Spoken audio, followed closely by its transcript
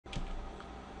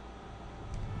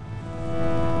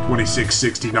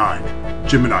2669,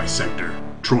 Gemini Sector,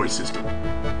 Troy System.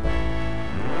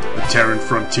 The Terran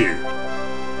Frontier.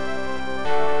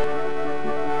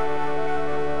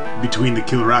 Between the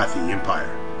Kilrathi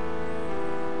Empire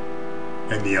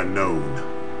and the unknown.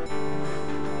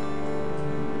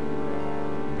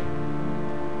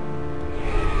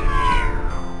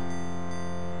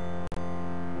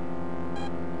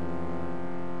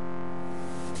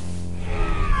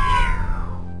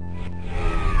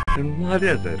 And what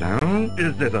is it, huh?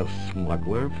 Is it a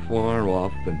smuggler far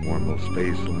off the normal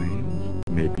space lanes?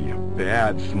 Maybe a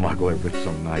bad smuggler with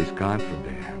some nice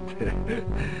contraband.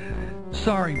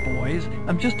 Sorry, boys.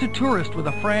 I'm just a tourist with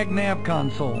a frag nav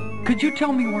console. Could you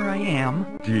tell me where I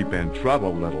am? Deep in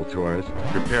trouble, little tourist.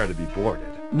 Prepare to be boarded.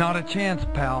 Not a chance,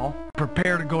 pal.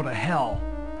 Prepare to go to hell.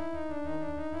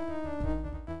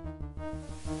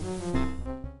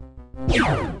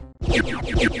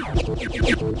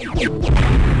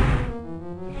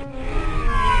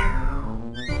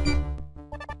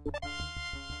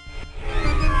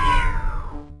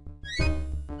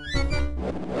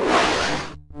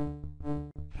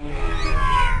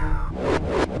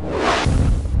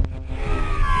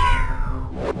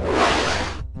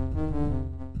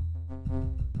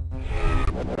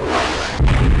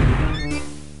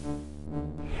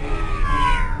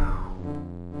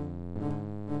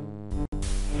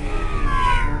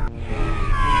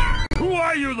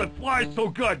 That flies so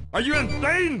good. Are you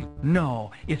insane?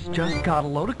 No, it's just got a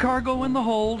load of cargo in the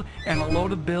hold and a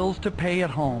load of bills to pay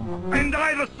at home. And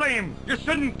I the same. You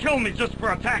shouldn't kill me just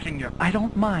for attacking you. I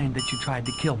don't mind that you tried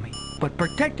to kill me, but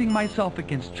protecting myself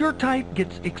against your type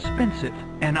gets expensive,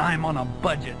 and I'm on a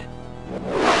budget.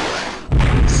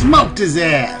 Smoked his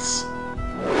ass!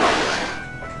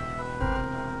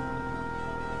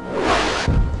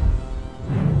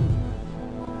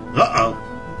 Uh-oh.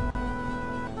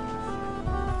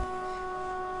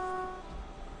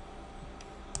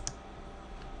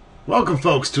 Welcome,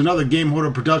 folks, to another Game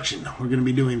Hoarder production. We're going to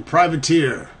be doing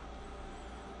Privateer.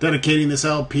 Dedicating this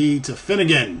LP to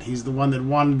FINAGIN. He's the one that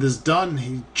wanted this done.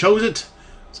 He chose it,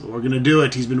 so we're going to do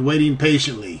it. He's been waiting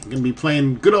patiently. I'm going to be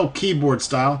playing good old keyboard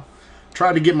style.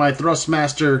 Tried to get my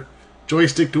Thrustmaster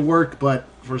joystick to work, but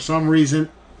for some reason,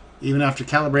 even after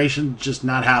calibration, just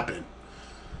not happening.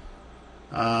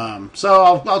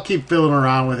 So I'll keep fiddling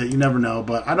around with it. You never know,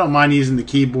 but I don't mind using the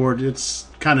keyboard. It's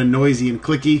kind of noisy and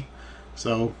clicky,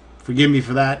 so forgive me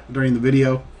for that during the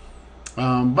video.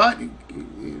 But, you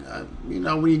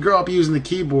know, when you grow up using the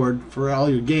keyboard for all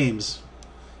your games,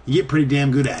 you get pretty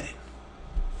damn good at it.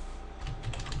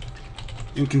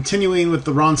 And continuing with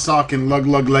the Ronstock and Lug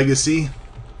Lug legacy,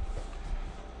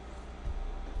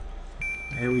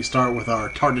 here we start with our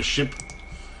TARDIS ship.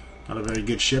 Not a very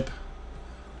good ship.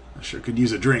 I sure could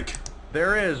use a drink.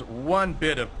 There is one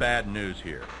bit of bad news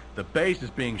here. The base is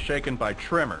being shaken by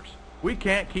tremors. We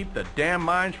can't keep the damn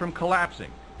mines from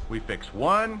collapsing. We fix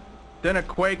one, then a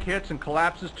quake hits and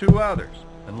collapses two others.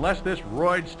 Unless this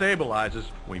roid stabilizes,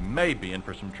 we may be in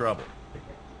for some trouble.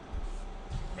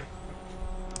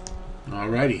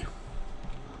 Alrighty.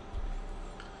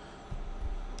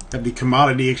 Have the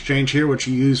commodity exchange here, which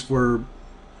you use for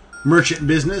merchant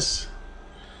business.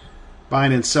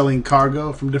 Buying and selling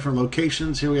cargo from different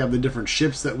locations. Here we have the different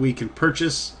ships that we can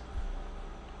purchase.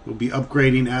 We'll be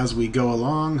upgrading as we go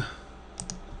along.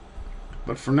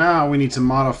 But for now, we need to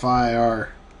modify our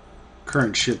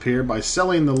current ship here by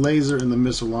selling the laser and the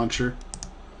missile launcher.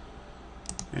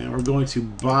 And we're going to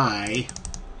buy...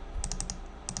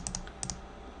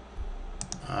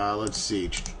 let's see.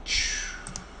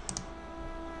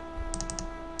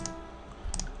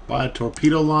 Buy a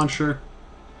torpedo launcher.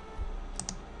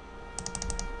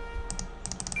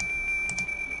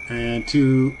 And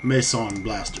 2 Mason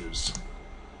blasters.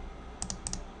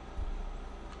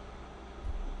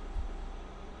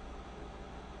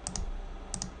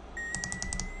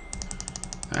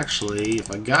 Actually,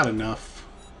 if I got enough,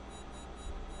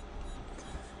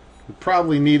 we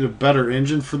probably need a better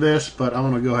engine for this, but I'm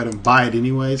going to go ahead and buy it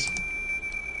anyways.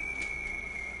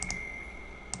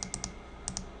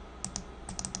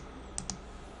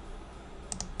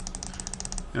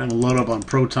 And I'm going to load up on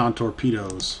proton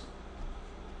torpedoes.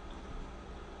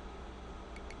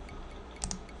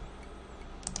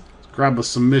 Let's grab us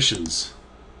some missions.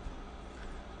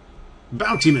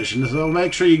 Bounty mission, so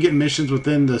make sure you get missions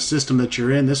within the system that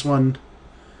you're in. This one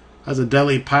has a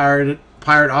deadly pirate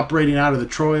operating out of the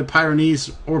Troy, Pyrenees,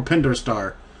 or Pindar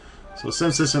star. So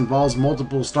since this involves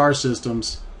multiple star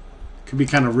systems, it could be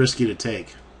kind of risky to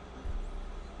take.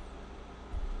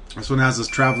 This one has us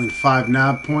traveling 5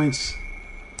 nav points.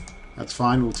 That's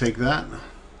fine, we'll take that.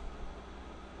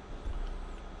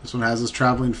 This one has us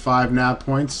traveling 5 nav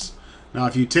points. Now,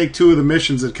 if you take two of the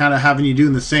missions that kind of having you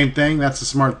doing the same thing, that's a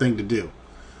smart thing to do.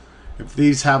 If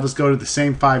these have us go to the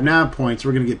same 5 nav points,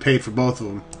 we're going to get paid for both of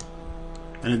them.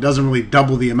 And it doesn't really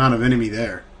double the amount of enemy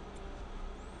there.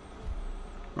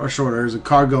 Or shorter. There's a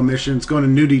cargo mission. It's going to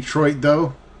New Detroit,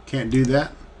 though. Can't do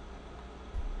that.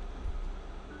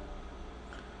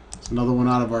 It's another one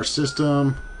out of our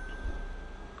system.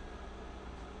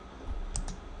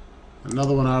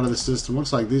 Another one out of the system.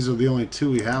 Looks like these are the only 2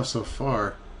 we have so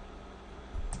far.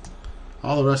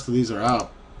 All the rest of these are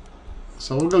out.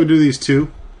 So we'll go do these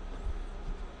 2.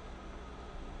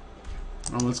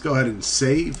 Let's go ahead and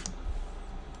save.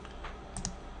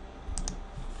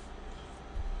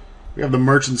 We have the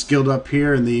Merchants Guild up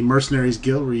here and the Mercenaries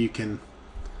Guild where you can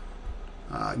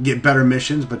get better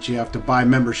missions, but you have to buy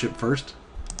membership first.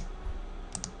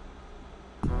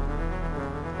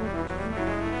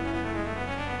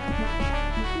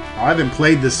 I haven't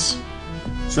played this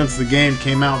since the game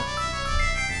came out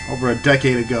over a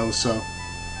decade ago, so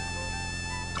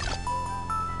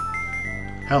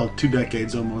hell, 2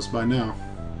 decades almost by now.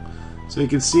 So you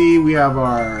can see we have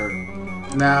our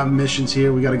nav missions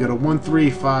here. We got to go to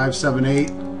 13578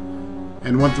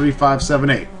 and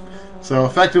 13578. So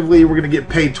effectively, we're going to get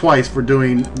paid twice for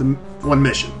doing the one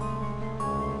mission,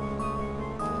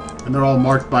 and they're all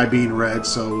marked by being red.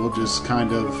 So we'll just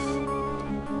kind of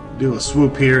do a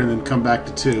swoop here and then come back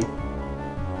to 2.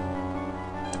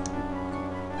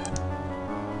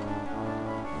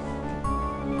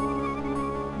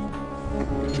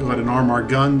 Go ahead and arm our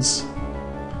guns.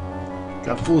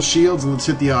 Got full shields, and let's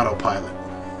hit the autopilot.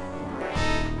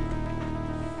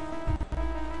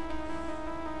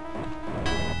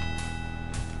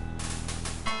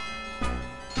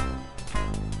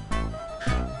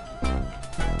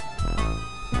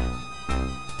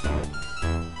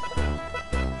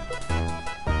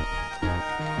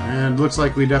 And looks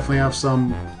like we definitely have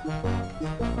some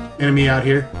enemy out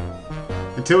here.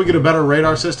 Until we get a better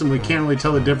radar system, we can't really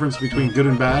tell the difference between good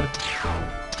and bad.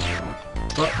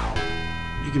 But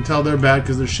you can tell they're bad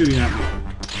because they're shooting at me.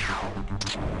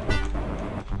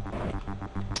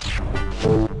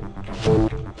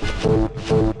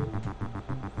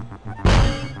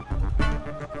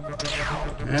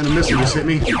 And a missile just hit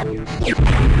me.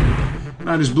 And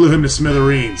I just blew him to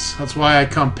smithereens. That's why I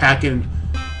come packing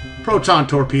proton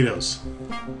torpedoes.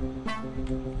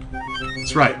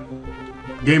 That's right.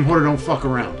 Game Hoarder don't fuck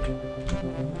around.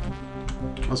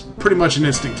 That's pretty much an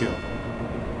instant kill.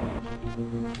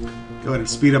 Go ahead and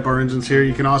speed up our engines here.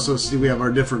 You can also see we have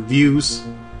our different views.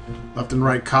 Left and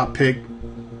right cockpit,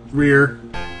 rear.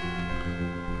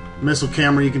 Missile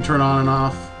camera you can turn on and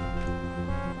off.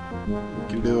 You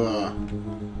can do a...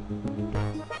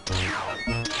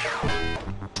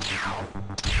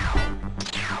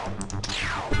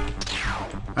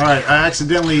 Alright, I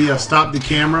accidentally stopped the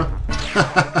camera.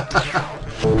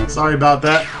 Sorry about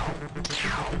that.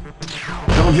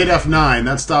 Don't hit F9.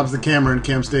 That stops the camera in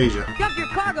Camtasia. Dump your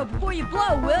cargo before you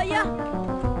blow, will ya?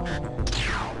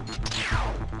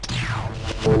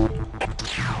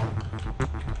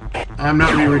 I'm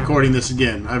not re-recording this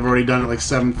again. I've already done it like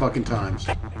 7 fucking times.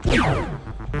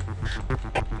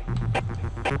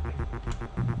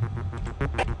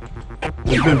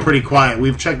 It's been pretty quiet.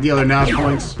 We've checked the other nav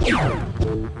points.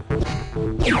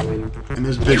 And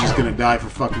this bitch is gonna die for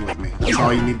fucking with me. That's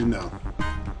all you need to know.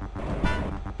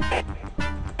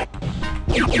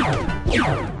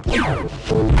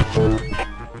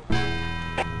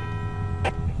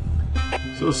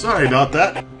 So sorry about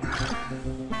that.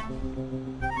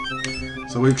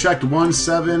 So we've checked 1,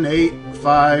 7, 8,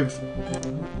 5,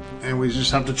 and we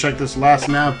just have to check this last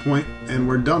nav point, and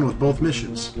we're done with both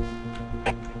missions.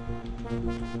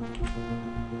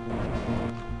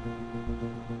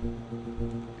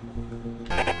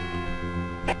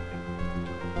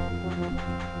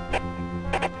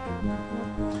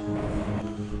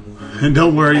 And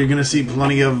don't worry, you're gonna see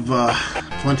plenty of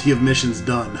missions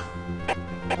done.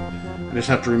 I just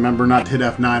have to remember not to hit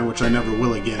F9, which I never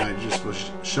will again. I just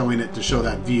was showing it to show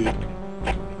that view.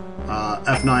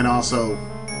 F9 also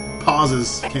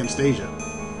pauses Camtasia.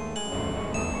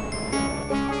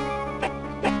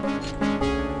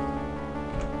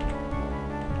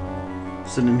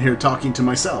 Sitting here talking to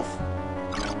myself.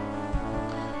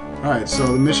 Alright, so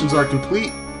the missions are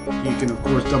complete. You can, of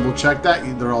course, double check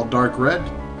that. They're all dark red.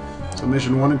 So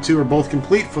mission 1 and 2 are both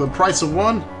complete for the price of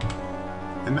 1.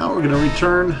 And now we're going to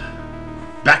return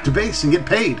back to base and get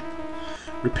paid.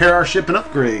 Repair our ship and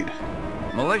upgrade.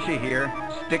 Militia here.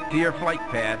 Stick to your flight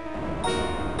pad.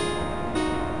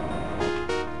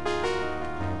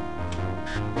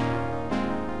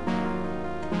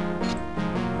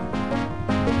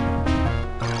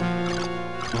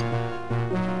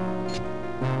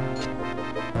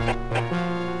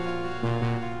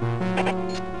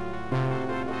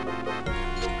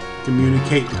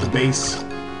 communicate with the base.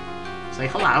 Say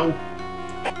hello.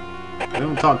 They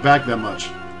don't talk back that much.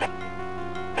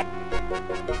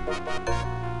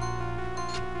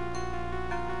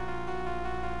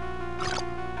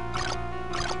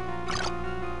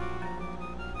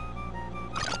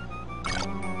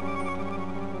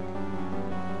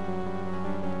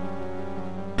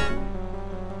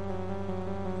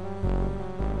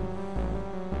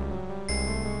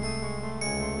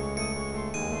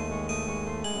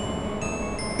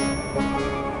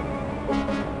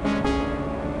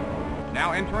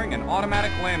 Now entering an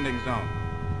automatic landing zone.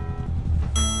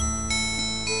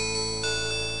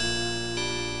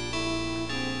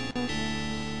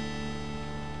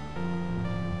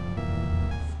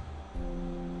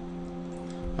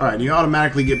 Alright, you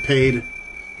automatically get paid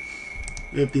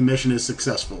if the mission is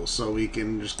successful. So we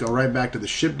can just go right back to the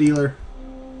ship dealer.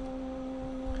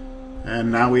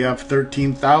 And now we have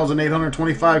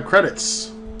 13,825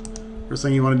 credits. First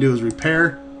thing you want to do is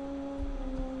repair.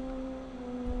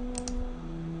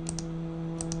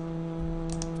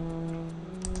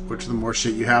 Which the more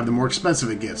shit you have, the more expensive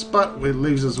it gets. But it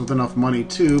leaves us with enough money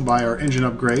to buy our engine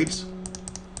upgrades,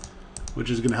 which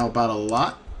is going to help out a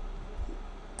lot.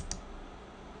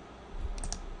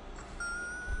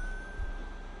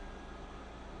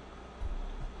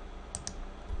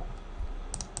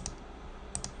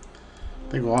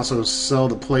 I think we'll also sell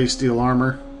the plate steel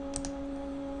armor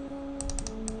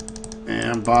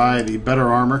and buy the better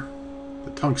armor,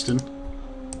 the tungsten.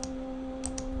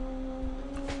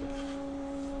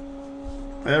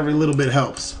 Every little bit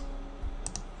helps.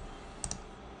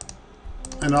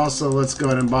 And also, let's go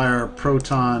ahead and buy our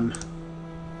proton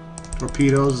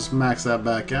torpedoes. Let's max that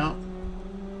back out.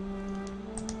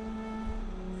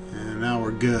 And now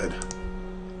we're good.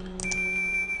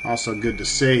 Also good to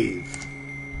save.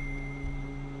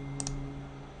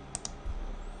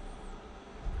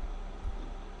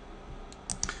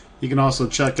 You can also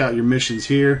check out your missions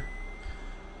here.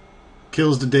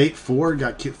 Kills to date, 4.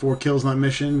 Got 4 kills on that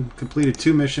mission. Completed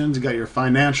 2 missions. You got your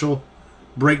financial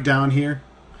breakdown here.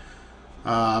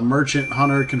 Merchant,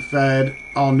 Hunter, Confed,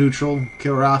 all neutral.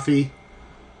 Kilrathi,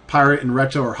 Pirate, and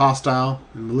Reto are hostile.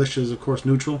 And Militia is, of course,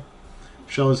 neutral.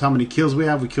 Shows how many kills we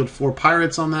have. We killed 4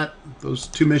 pirates on those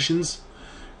 2 missions.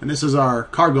 And this is our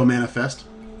cargo manifest,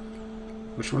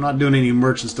 which we're not doing any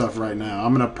merchant stuff right now.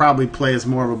 I'm going to probably play as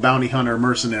more of a bounty hunter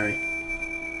mercenary,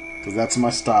 because that's my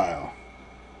style.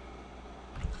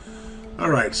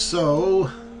 Alright,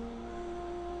 so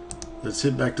let's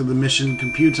hit back to the mission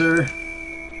computer.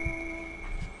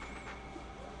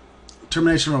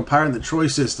 Termination from a pirate in the Troy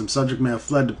system. Subject may have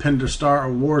fled to Pender Star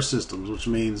or War systems, which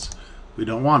means we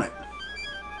don't want it.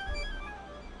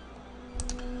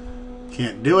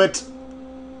 Can't do it.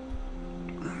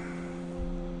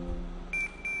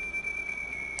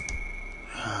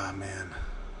 Ah, man.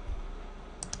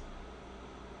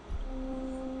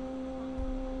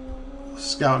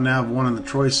 Scout nav 1 in the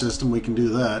Troy system, we can do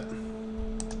that.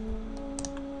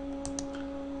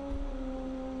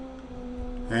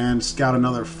 And scout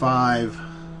another 5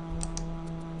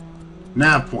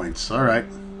 nav points. Alright.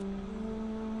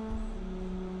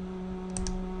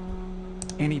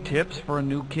 Any tips for a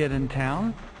new kid in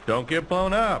town? Don't get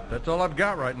blown up. That's all I've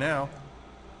got right now.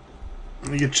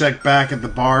 You can check back at the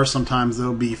bar. Sometimes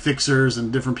there'll be fixers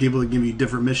and different people that give you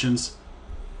different missions.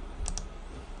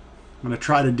 I'm going to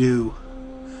try to do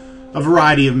a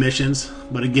variety of missions,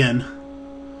 but again,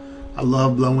 I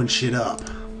love blowing shit up.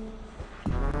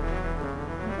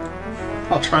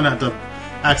 I'll try not to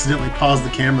accidentally pause the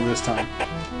camera this time.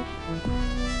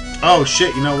 Oh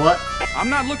shit, you know what? I'm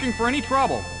not looking for any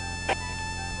trouble.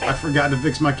 I forgot to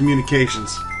fix my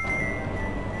communications.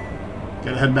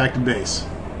 Gotta head back to base.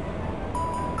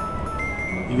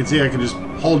 You can see I can just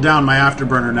hold down my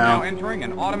afterburner Now now, entering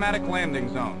an automatic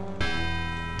landing zone.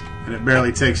 and it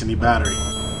barely takes any battery.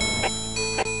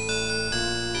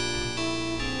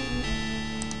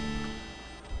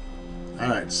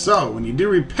 Alright, so when you do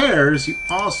repairs, you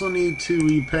also need to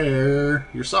repair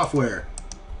your software,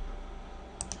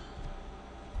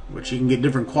 which you can get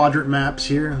different quadrant maps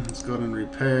here. Let's go ahead and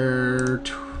repair.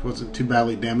 Wasn't too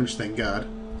badly damaged, thank God.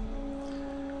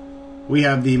 We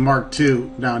have the Mark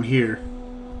II down here.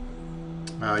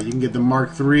 You can get the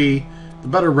Mark III. The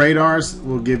better radars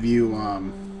will give you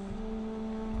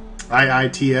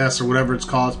IITS or whatever it's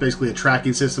called. It's basically a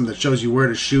tracking system that shows you where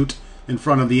to shoot in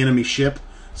front of the enemy ship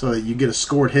so that you get a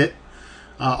scored hit.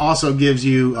 Also gives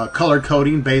you color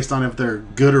coding based on if they're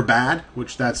good or bad,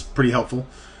 which that's pretty helpful,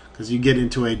 because you get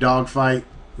into a dogfight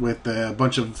with a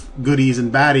bunch of goodies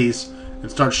and baddies and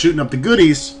start shooting up the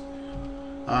goodies.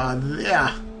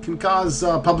 Yeah, can cause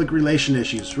public relation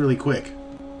issues really quick.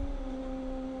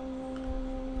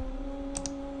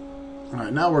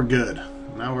 Alright, now we're good.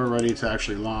 Now we're ready to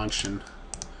actually launch and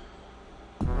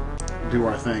do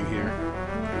our thing here.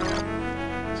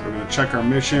 So we're going to check our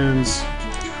missions.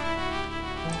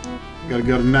 Got to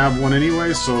go to Nav 1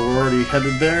 anyway, so we're already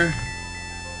headed there.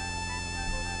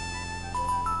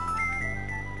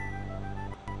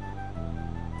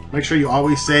 Make sure you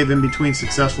always save in between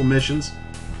successful missions.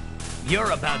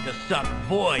 You're about to suck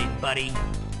void, buddy.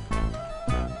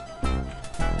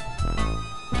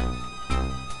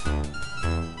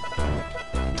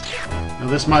 Now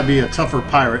this might be a tougher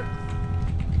pirate.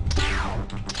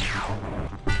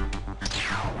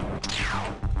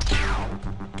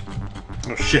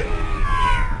 Oh shit.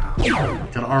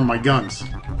 Gotta arm my guns.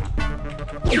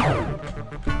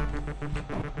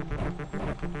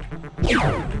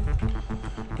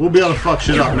 We'll be able to fuck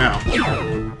shit up now.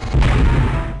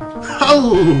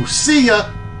 Oh, see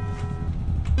ya!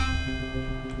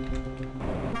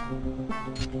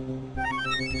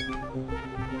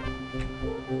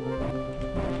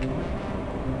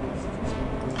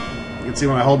 You can see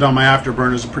when I hold down my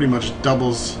afterburners, it pretty much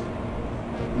doubles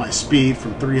my speed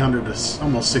from 300 to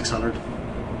almost 600.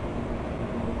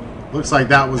 Looks like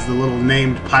that was the little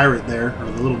named pirate there, or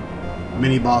the little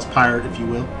mini-boss pirate, if you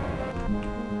will.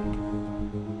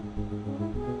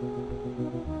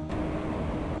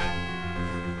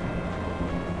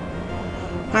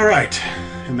 Alright,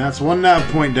 and that's one nav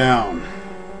point down.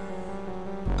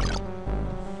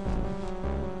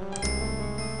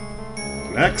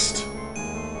 Next,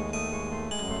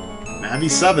 Navi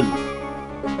 7.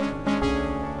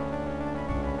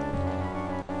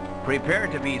 Prepare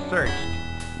to be searched.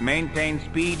 Maintain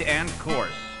speed and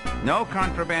course. No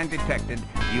contraband detected.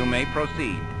 You may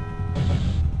proceed.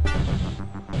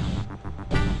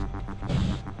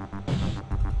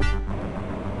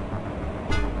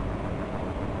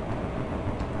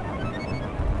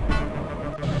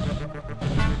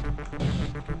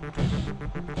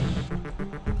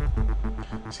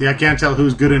 See, I can't tell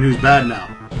who's good and who's bad now.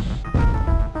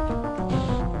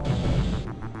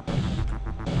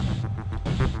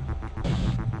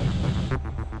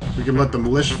 We can let the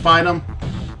militia fight them,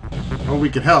 or we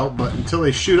can help, but until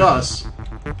they shoot us,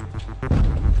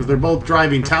 because they're both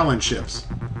driving Talon ships.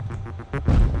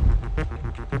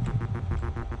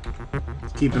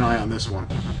 Let's keep an eye on this one.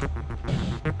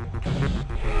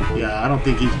 Yeah, I don't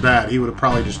think he's bad. He would have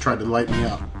probably just tried to light me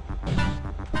up.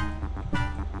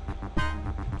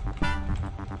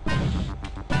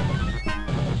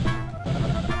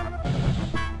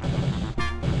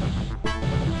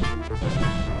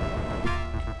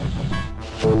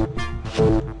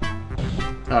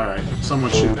 Alright,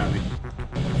 someone's shooting at me.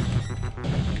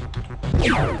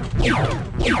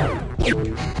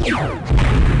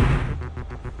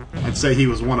 I'd say he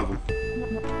was one of them.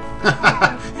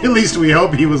 At least we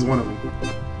hope he was one of them.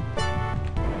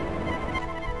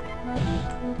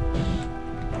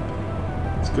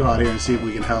 Let's go out here and see if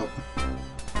we can help.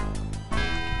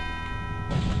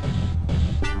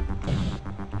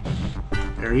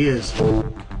 There he is.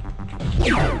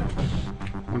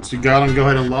 Once you got him, go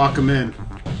ahead and lock him in.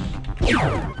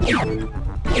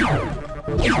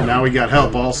 So now we got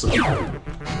help also.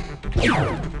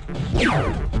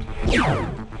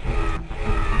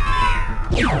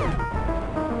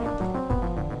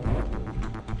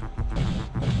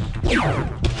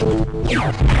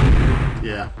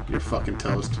 Yeah, you're fucking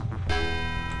toast.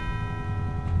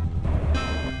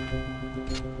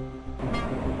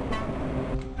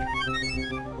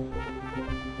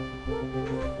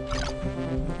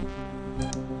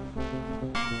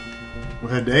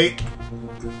 We'll head to 8.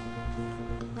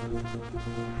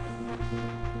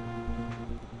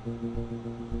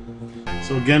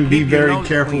 So again, be very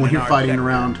careful when you're fighting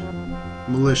around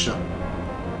militia.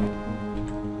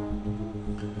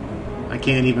 I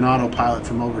can't even autopilot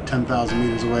from over 10,000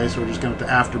 meters away, so we're just going to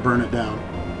have to afterburn it down.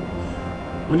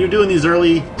 When you're doing these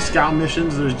early scout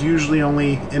missions, there's usually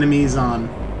only enemies on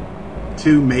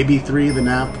 2, maybe 3 of the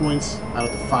nav points out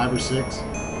of the 5 or 6.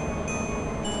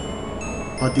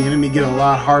 But the enemy get a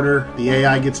lot harder, the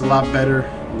AI gets a lot better,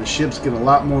 and the ships get a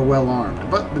lot more well armed.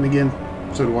 But then again,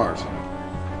 so do ours.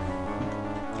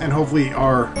 And hopefully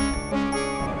our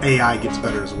AI gets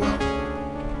better as well.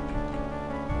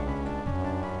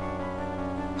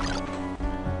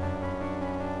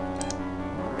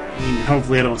 And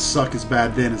hopefully I don't suck as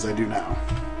bad then as I do now.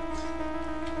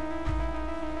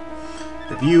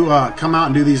 If you come out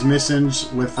and do these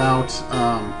missions without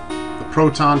the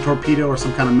proton torpedo or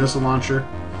some kind of missile launcher,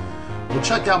 well,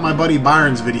 check out my buddy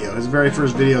Byron's video. His very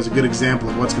first video is a good example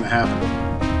of what's going to happen.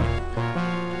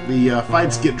 The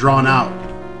fights get drawn out.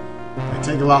 They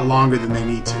take a lot longer than they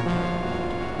need to.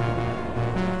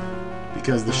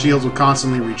 because the shields will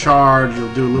constantly recharge.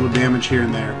 You'll do a little damage here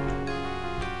and there.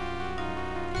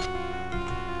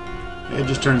 It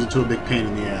just turns into a big pain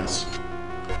in the ass.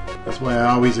 That's why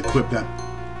I always equip that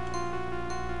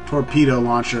torpedo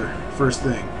launcher first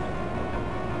thing.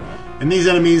 And these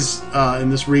enemies in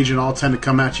this region all tend to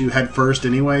come at you head first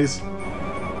anyways.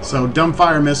 So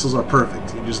dumbfire missiles are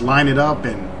perfect. You just line it up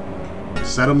and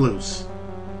set them loose.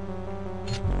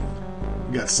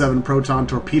 We got 7 proton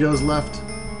torpedoes left.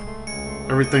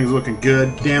 Everything's looking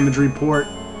good. Damage report.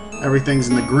 Everything's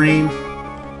in the green.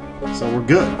 So we're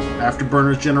good.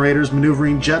 Afterburners, generators,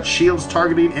 maneuvering, jets, shields,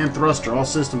 targeting, and thruster. All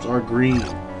systems are green.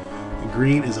 And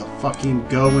green is a fucking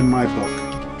go in my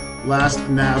book. Last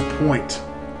nav point.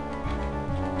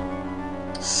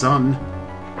 Sun.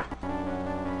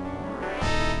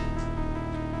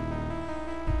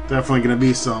 Definitely going to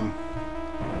be some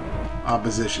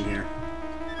opposition here.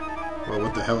 Well,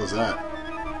 what the hell is that?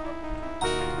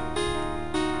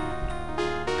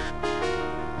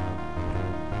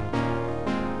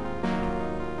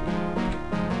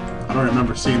 I don't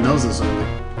remember seeing those this early.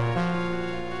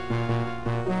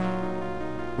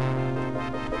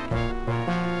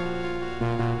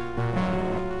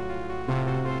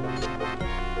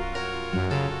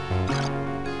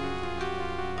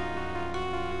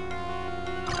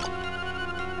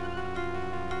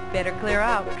 Better clear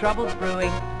out. Trouble's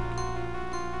brewing.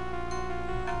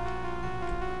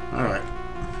 Alright.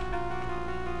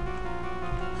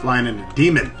 Flying in a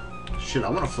demon. Shit, I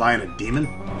want to fly in a demon.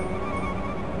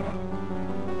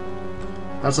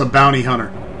 That's a bounty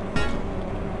hunter.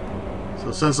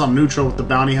 So since I'm neutral with the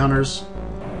bounty hunters,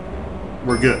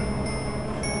 we're good.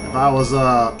 If I was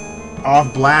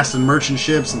off blasting merchant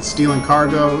ships and stealing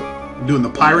cargo, doing the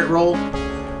pirate role,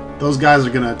 those guys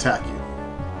are going to attack you.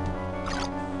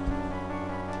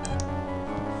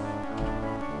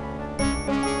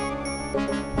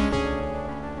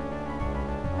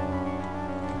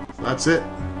 So that's it.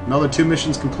 Another 2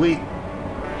 missions complete.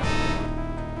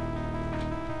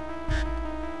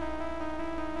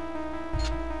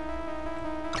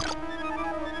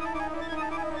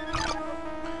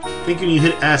 I think when you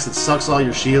hit S, it sucks all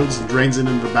your shields and drains it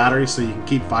into the battery so you can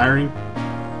keep firing.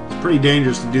 It's pretty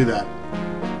dangerous to do that.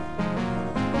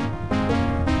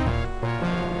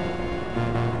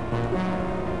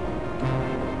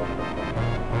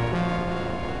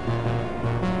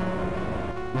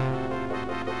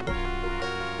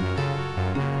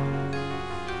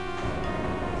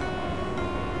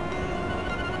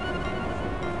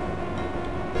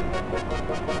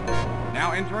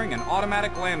 Now entering an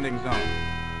automatic landing zone.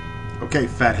 Okay,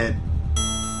 fathead.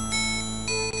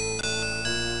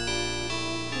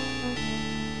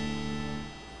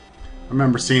 I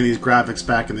remember seeing these graphics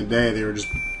back in the day.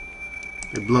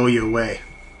 They blow you away.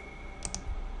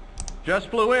 Just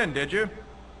flew in, did you?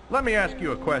 Let me ask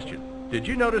you a question. Did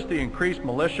you notice the increased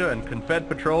militia and Confed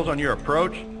patrols on your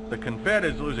approach? The Confed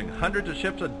is losing hundreds of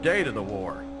ships a day to the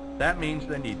war. That means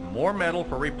they need more metal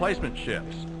for replacement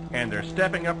ships. And they're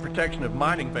stepping up protection of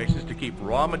mining bases to keep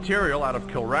raw material out of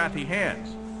Kilrathi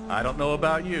hands. I don't know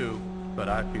about you, but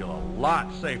I feel a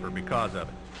lot safer because of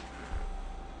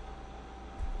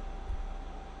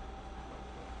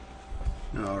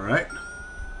it. Alright.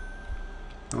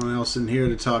 No one else in here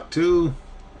to talk to.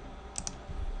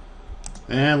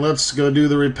 And let's go do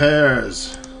the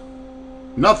repairs.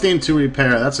 Nothing to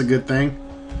repair, that's a good thing.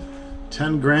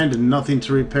 10 grand and nothing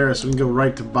to repair, so we can go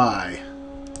right to buy.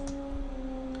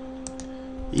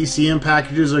 ECM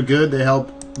packages are good. They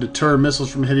help deter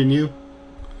missiles from hitting you.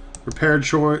 Repair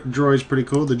droid is pretty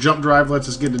cool. The jump drive lets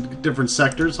us get to different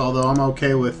sectors, although I'm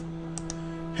okay with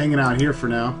hanging out here for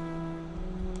now.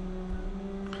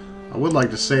 I would like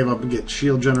to save up and get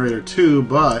shield generator 2,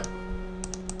 but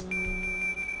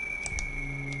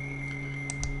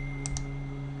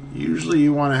usually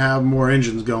you want to have more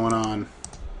engines going on.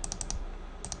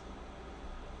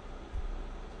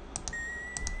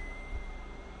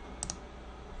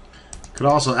 Could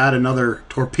also add another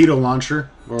torpedo launcher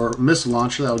or missile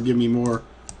launcher. That would give me more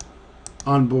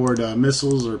onboard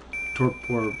missiles or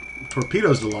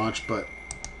torpedoes to launch, but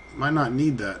might not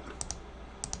need that.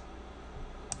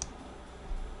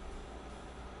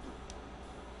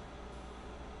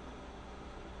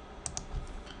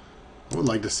 I would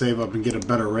like to save up and get a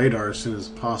better radar as soon as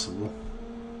possible.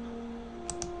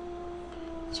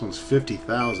 This one's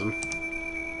 50,000.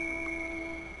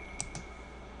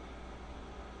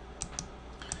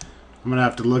 I'm going to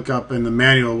have to look up in the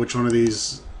manual which one of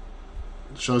these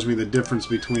shows me the difference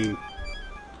between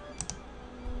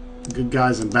good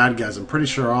guys and bad guys. I'm pretty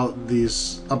sure all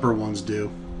these upper ones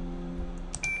do.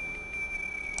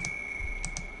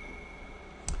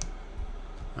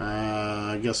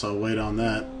 guess I'll wait on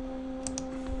that.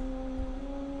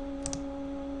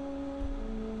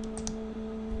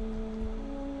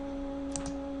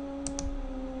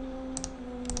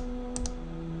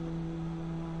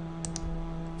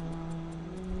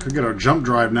 Could get our jump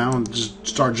drive now and just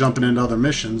start jumping into other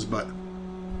missions, but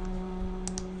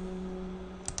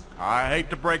I hate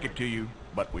to break it to you,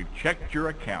 but we've checked your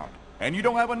account, and you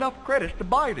don't have enough credits to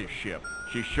buy this ship.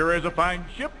 She sure is a fine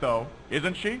ship, though,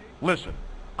 isn't she? Listen,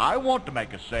 I want to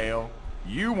make a sale.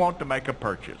 You want to make a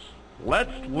purchase.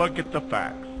 Let's look at the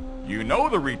facts. You know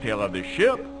the retail of this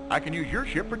ship. I can use your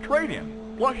ship for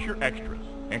trade-in, plus your extras.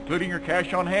 Including your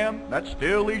cash on hand, that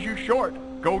still leaves you short.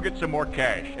 Go get some more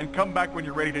cash and come back when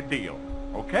you're ready to deal.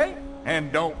 Okay?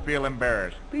 And don't feel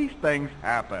embarrassed. These things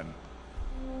happen.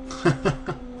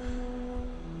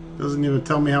 doesn't even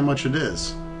tell me how much it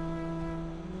is.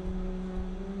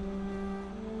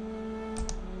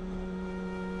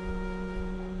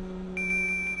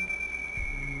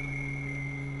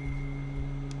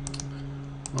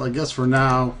 Well, I guess for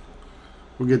now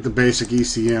we'll get the basic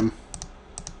ECM.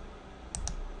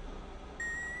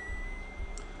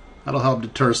 That'll help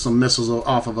deter some missiles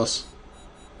off of us.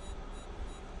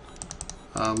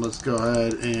 Let's go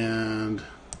ahead and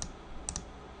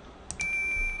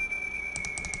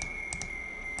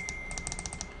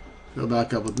fill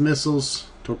back up with missiles,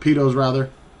 torpedoes rather.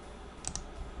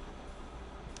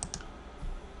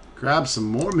 Grab some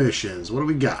more missions. What do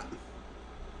we got?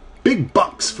 Big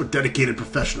bucks for dedicated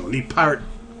professional. Need pirate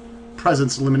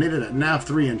presence eliminated at NAV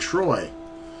 3 in Troy.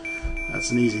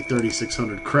 That's an easy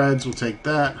 3,600 creds. We'll take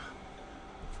that.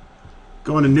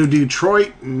 Going to New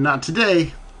Detroit. Not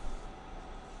today.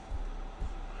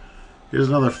 Here's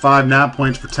another 5 nav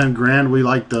points for 10 grand. We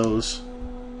like those.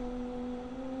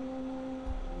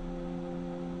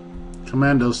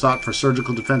 Commando sought for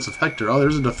surgical defense of Hector. Oh,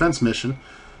 there's a defense mission.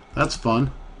 That's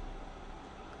fun.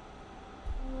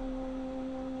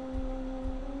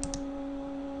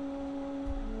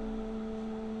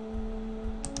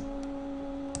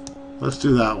 Let's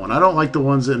do that one. I don't like the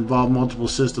ones that involve multiple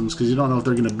systems because you don't know if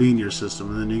they're going to be in your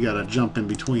system, and then you got to jump in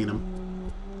between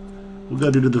them. We'll go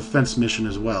do the defense mission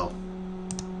as well.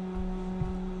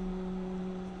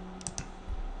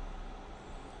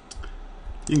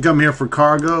 You can come here for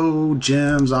cargo,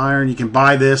 gems, iron. You can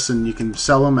buy this and you can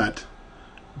sell them at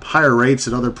higher rates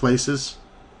at other places.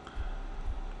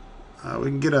 We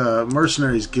can get a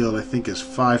mercenaries guild. I think is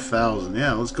 5,000.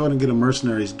 Yeah, let's go ahead and get a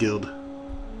mercenaries guild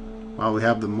while we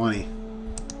have the money.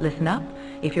 Listen up.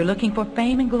 If you're looking for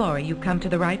fame and glory, you've come to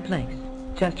the right place.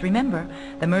 Just remember,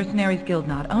 the Mercenaries Guild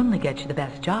not only gets you the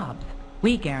best jobs,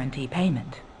 we guarantee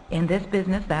payment. In this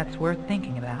business, that's worth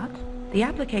thinking about. The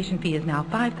application fee is now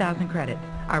 5,000 credits.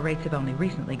 Our rates have only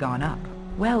recently gone up.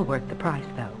 Well worth the price,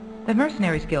 though. The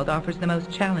Mercenaries Guild offers the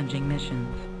most challenging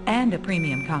missions and a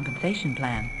premium compensation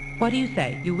plan. What do you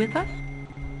say? You with us?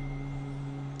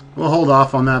 We'll hold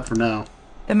off on that for now.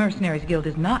 The Mercenaries Guild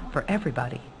is not for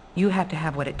everybody. You have to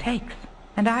have what it takes.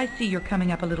 And I see you're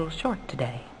coming up a little short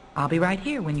today. I'll be right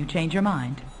here when you change your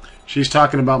mind. She's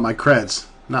talking about my creds,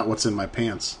 not what's in my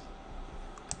pants.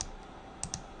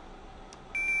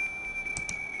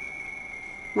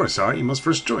 We're sorry, you must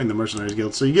first join the Mercenaries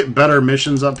Guild. So you get better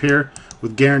missions up here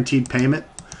with guaranteed payment.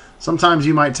 Sometimes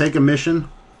you might take a mission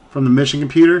from the mission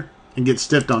computer and get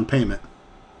stiffed on payment.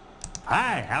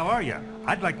 Hi, how are you?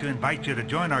 I'd like to invite you to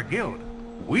join our guild.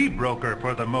 We broker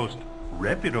for the most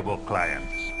reputable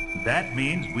clients. That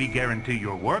means we guarantee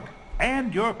your work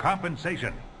and your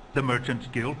compensation. The Merchants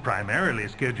Guild primarily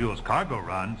schedules cargo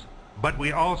runs, but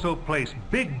we also place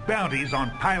big bounties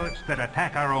on pilots that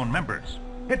attack our own members.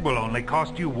 It will only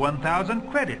cost you 1,000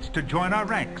 credits to join our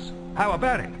ranks. How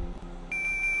about it?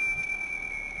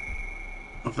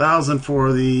 1,000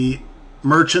 for the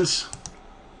merchants.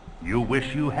 You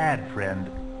wish you had, friend.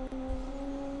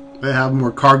 They have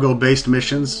more cargo-based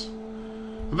missions.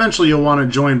 Eventually you'll want to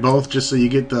join both just so you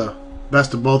get the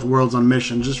best of both worlds on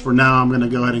missions. Just for now, I'm going to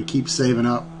go ahead and keep saving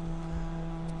up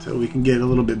until we can get a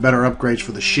little bit better upgrades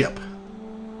for the ship.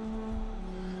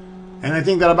 And I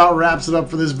think that about wraps it up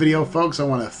for this video, folks. I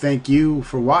want to thank you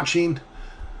for watching.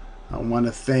 I want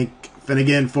to thank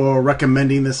Finnegan for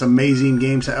recommending this amazing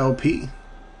game to LP.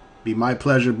 Be my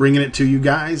pleasure bringing it to you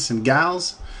guys and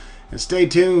gals. And stay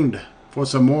tuned for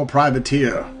some more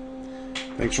Privateer.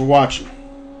 Thanks for watching.